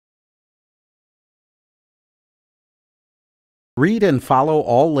Read and follow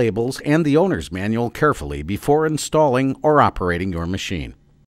all labels and the owner's manual carefully before installing or operating your machine.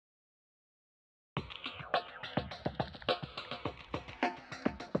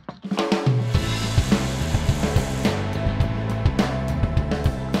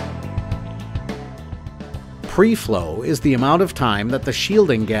 Preflow is the amount of time that the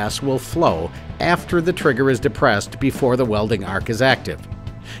shielding gas will flow after the trigger is depressed before the welding arc is active.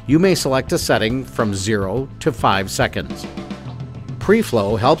 You may select a setting from 0 to 5 seconds.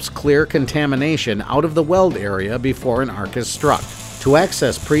 Preflow helps clear contamination out of the weld area before an arc is struck. To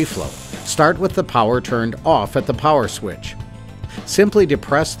access preflow, start with the power turned off at the power switch. Simply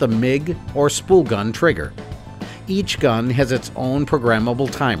depress the MIG or spool gun trigger. Each gun has its own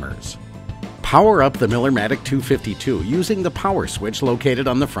programmable timers. Power up the Millermatic 252 using the power switch located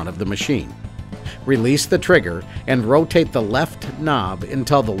on the front of the machine. Release the trigger and rotate the left knob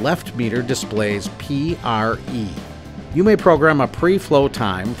until the left meter displays PRE. You may program a pre-flow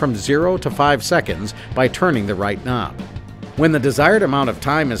time from 0 to 5 seconds by turning the right knob. When the desired amount of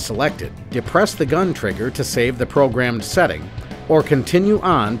time is selected, depress the gun trigger to save the programmed setting, or continue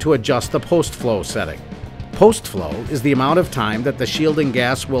on to adjust the post-flow setting. Post-flow is the amount of time that the shielding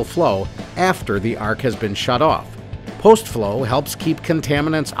gas will flow after the arc has been shut off. Post-flow helps keep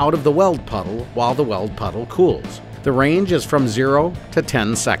contaminants out of the weld puddle while the weld puddle cools. The range is from 0 to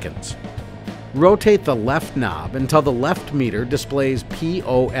 10 seconds. Rotate the left knob until the left meter displays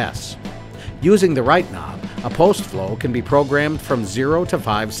POS. Using the right knob, a post-flow can be programmed from 0 to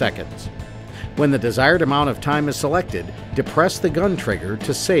 5 seconds. When the desired amount of time is selected, depress the gun trigger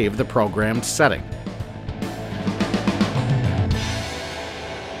to save the programmed setting.